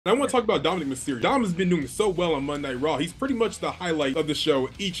I want to talk about Dominik Mysterio. Dom has been doing so well on Monday Night Raw. He's pretty much the highlight of the show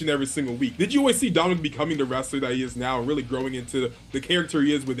each and every single week. Did you always see Dominik becoming the wrestler that he is now and really growing into the character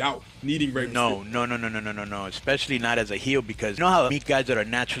he is without needing Rey Mysterio? No. Especially not as a heel, because you know how meet guys that are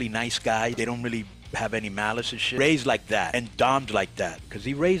naturally nice guys, they don't really have any malice and shit. Rey's like that, and Dom's like that, because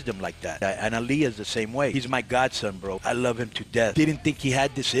he raised him like that. And Aaliyah's the same way. He's my godson, bro. I love him to death. Didn't think he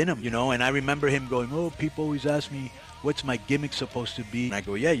had this in him, you know, and I remember him going, oh, people always ask me, what's my gimmick supposed to be? And I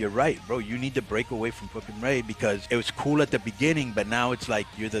go, yeah, you're right, bro. You need to break away from fucking Rey, because it was cool at the beginning, but now it's like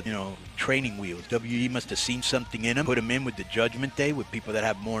you're the, training wheels. WWE must have seen something in him, put him in with the Judgment Day with people that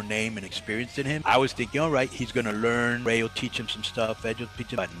have more name and experience than him. I was thinking, all right, he's going to learn. Rey will teach him some stuff. Edge will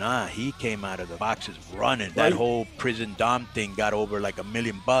teach him. But nah, he came out of the boxes running. That whole prison Dom thing got over like $1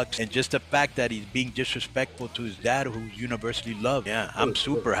 million. And just the fact that he's being disrespectful to his dad, who's universally loved. Yeah, I'm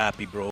super happy, bro.